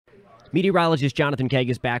Meteorologist Jonathan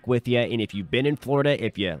Kegges back with you. And if you've been in Florida,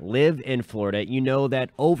 if you live in Florida, you know that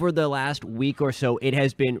over the last week or so, it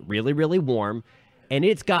has been really, really warm. And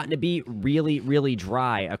it's gotten to be really, really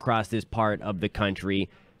dry across this part of the country.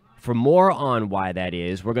 For more on why that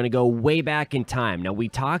is, we're going to go way back in time. Now, we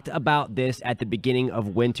talked about this at the beginning of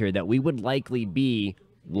winter, that we would likely be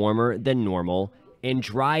warmer than normal and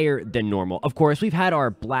drier than normal. Of course, we've had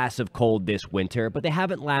our blasts of cold this winter, but they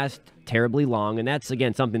haven't lasted terribly long, and that's,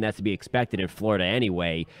 again, something that's to be expected in Florida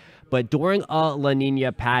anyway. But during a La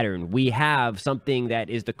Nina pattern, we have something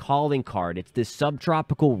that is the calling card. It's this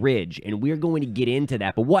subtropical ridge, and we're going to get into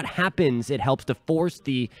that. But what happens, it helps to force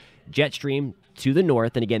the jet stream to the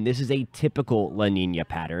north, and again, this is a typical La Nina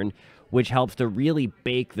pattern, which helps to really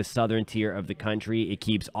bake the southern tier of the country. It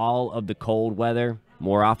keeps all of the cold weather,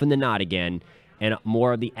 more often than not again, and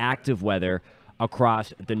more of the active weather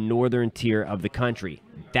across the northern tier of the country.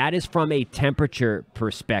 That is from a temperature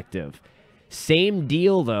perspective. Same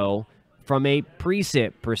deal, though, from a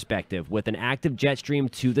precip perspective. With an active jet stream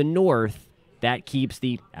to the north, that keeps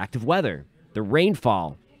the active weather, the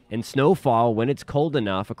rainfall, and snowfall when it's cold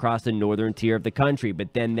enough across the northern tier of the country.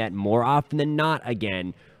 But then that, more often than not,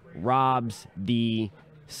 again, robs the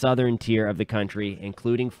southern tier of the country,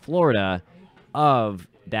 including Florida, of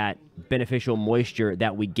that beneficial moisture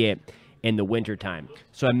that we get in the wintertime.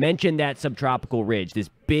 So I mentioned that subtropical ridge. This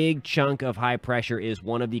big chunk of high pressure is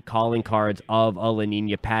one of the calling cards of a La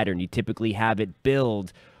Nina pattern. You typically have it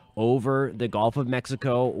build over the Gulf of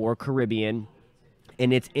Mexico or Caribbean,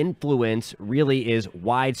 and its influence really is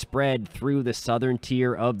widespread through the southern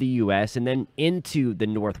tier of the U.S. and then into the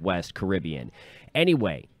Northwest Caribbean.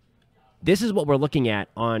 Anyway, this is what we're looking at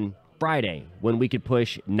on Friday, when we could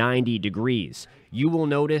push 90 degrees. You will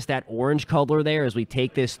notice that orange color there as we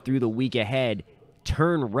take this through the week ahead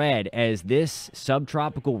turn red, as this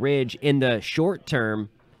subtropical ridge in the short term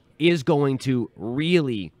is going to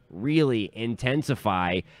really, really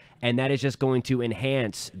intensify, and that is just going to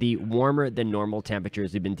enhance the warmer than normal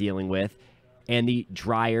temperatures we've been dealing with and the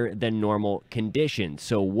drier than normal conditions.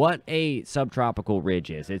 So what a subtropical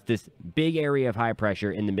ridge is, it's this big area of high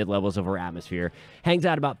pressure in the mid-levels of our atmosphere, hangs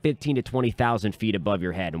out about 15 to 20,000 feet above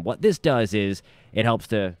your head. And what this does is it helps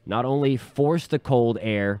to not only force the cold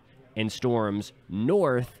air and storms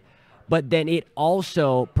north, but then it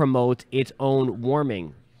also promotes its own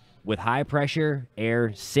warming. With high pressure,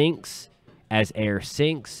 air sinks. As air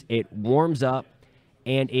sinks, it warms up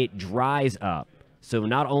and it dries up. So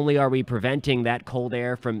not only are we preventing that cold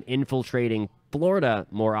air from infiltrating Florida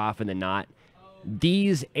more often than not,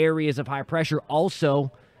 these areas of high pressure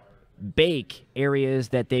also bake areas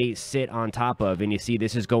that they sit on top of. And you see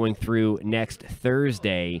this is going through next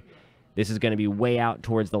Thursday. This is going to be way out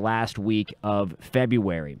towards the last week of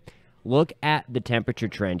February. Look at the temperature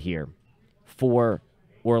trend here for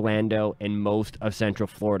Orlando and most of Central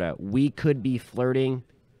Florida. We could be flirting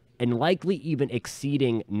and likely even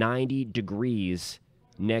exceeding 90 degrees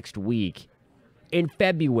next week in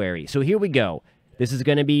February. So here we go. This is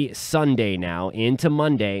going to be Sunday now into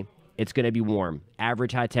Monday. It's going to be warm.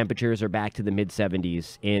 Average high temperatures are back to the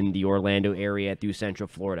mid-70s in the Orlando area through Central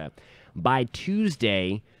Florida. By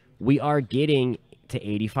Tuesday, we are getting to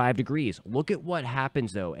 85 degrees. Look at what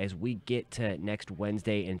happens, though, as we get to next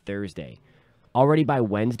Wednesday and Thursday. Already by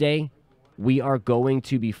Wednesday, we are going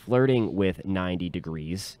to be flirting with 90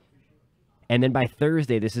 degrees. And then by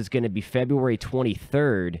Thursday, this is going to be February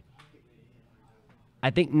 23rd. I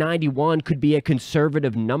think 91 could be a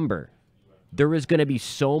conservative number. There is going to be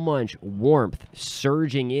so much warmth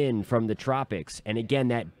surging in from the tropics. And again,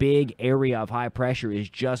 that big area of high pressure is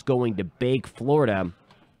just going to bake Florida.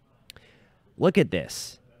 Look at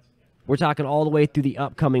this. We're talking all the way through the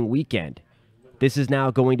upcoming weekend. This is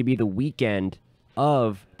now going to be the weekend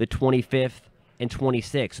of the 25th and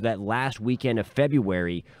 26th. So that last weekend of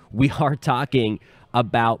February, we are talking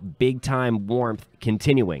about big-time warmth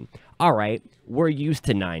continuing. All right, we're used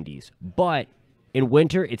to 90s, but in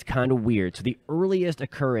winter, it's kind of weird. So the earliest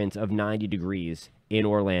occurrence of 90 degrees in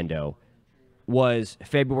Orlando was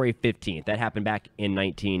February 15th. That happened back in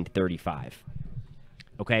 1935.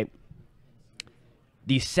 Okay.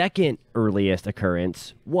 The second earliest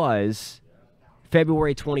occurrence was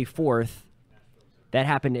February 24th. That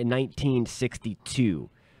happened in 1962.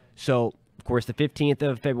 So, of course, the 15th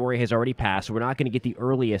of February has already passed, so we're not going to get the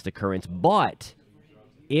earliest occurrence. But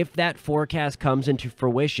if that forecast comes into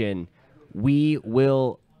fruition, we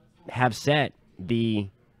will have set the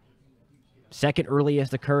second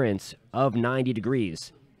earliest occurrence of 90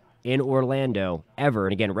 degrees in Orlando ever.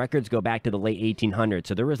 And again, records go back to the late 1800s,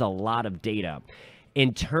 so there is a lot of data.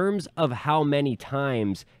 In terms of how many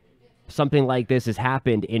times something like this has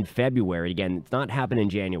happened in February. Again, it's not happened in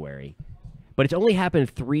January, but it's only happened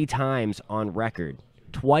 3 times on record.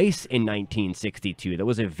 Twice in 1962. That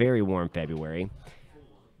was a very warm February.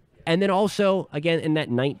 And then also, again, in that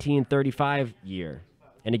 1935 year.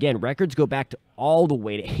 And again, records go back to all the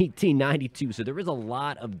way to 1892. So there is a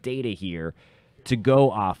lot of data here to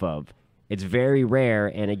go off of. It's very rare.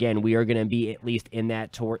 And again, we are going to be at least in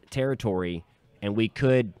that territory. And we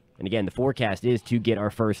could, and again, the forecast is to get our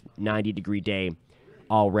first 90-degree day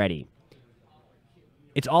already.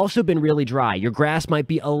 It's also been really dry. Your grass might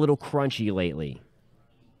be a little crunchy lately.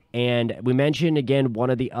 And we mentioned, again, one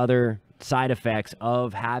of the other side effects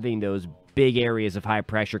of having those big areas of high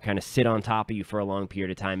pressure kind of sit on top of you for a long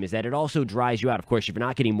period of time is that it also dries you out. Of course, if you're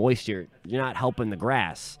not getting moisture, you're not helping the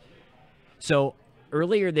grass. So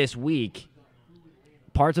earlier this week,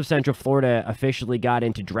 parts of Central Florida officially got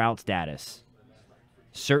into drought status.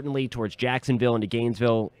 Certainly towards Jacksonville into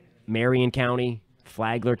Gainesville, Marion County,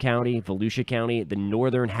 Flagler County, Volusia County, the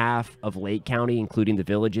northern half of Lake County, including the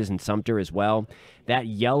villages in Sumter as well. That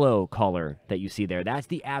yellow color that you see there, that's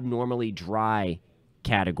the abnormally dry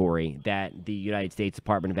category that the United States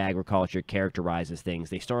Department of Agriculture characterizes things.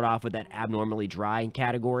 They start off with that abnormally dry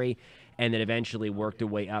category and then eventually work their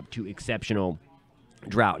way up to exceptional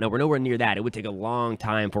drought. Now, we're nowhere near that. It would take a long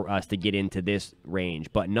time for us to get into this range,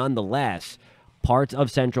 but nonetheless, parts of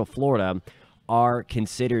Central Florida are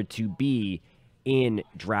considered to be in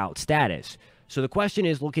drought status. So the question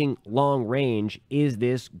is, looking long range, is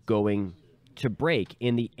this going to break?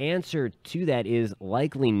 And the answer to that is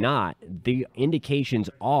likely not. The indications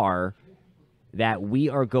are that we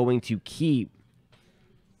are going to keep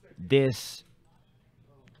this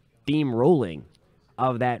theme rolling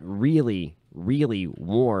of that really, really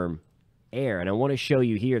warm air. And I want to show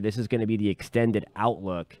you here, this is going to be the extended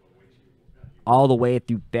outlook all the way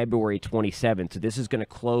through February 27th. So this is going to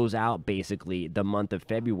close out basically the month of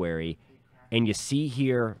February. And you see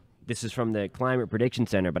here, this is from the Climate Prediction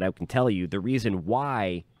Center, but I can tell you the reason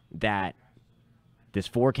why that this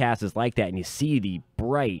forecast is like that, and you see the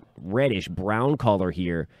bright reddish brown color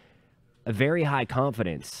here, a very high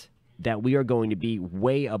confidence that we are going to be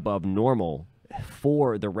way above normal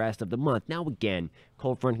for the rest of the month. Now, again,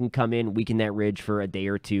 cold front can come in, weaken that ridge for a day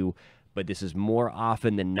or two, but this is more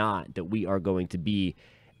often than not that we are going to be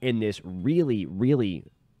in this really, really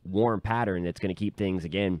warm pattern that's going to keep things,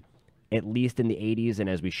 again, at least in the 80s. And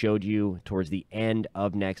as we showed you towards the end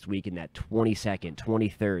of next week in that 22nd,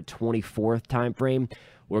 23rd, 24th time frame,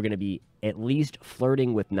 we're going to be at least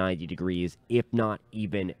flirting with 90 degrees, if not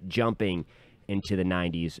even jumping into the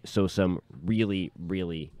 90s. So some really,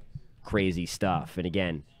 really crazy stuff. And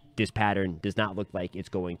again, this pattern does not look like it's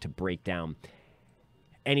going to break down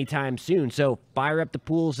anytime soon. So fire up the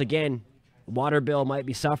pools. Again, water bill might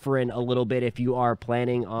be suffering a little bit if you are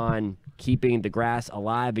planning on keeping the grass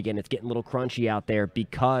alive. Again, it's getting a little crunchy out there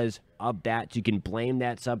because of that. So you can blame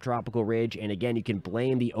that subtropical ridge, and again, you can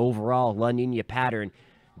blame the overall La Nina pattern.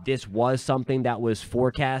 This was something that was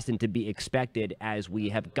forecast and to be expected as we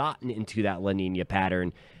have gotten into that La Nina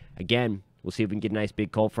pattern. Again, we'll see if we can get a nice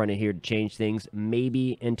big cold front in here to change things,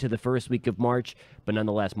 maybe into the first week of March. But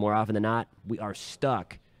nonetheless, more often than not, we are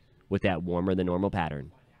stuck with that warmer than normal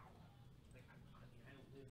pattern.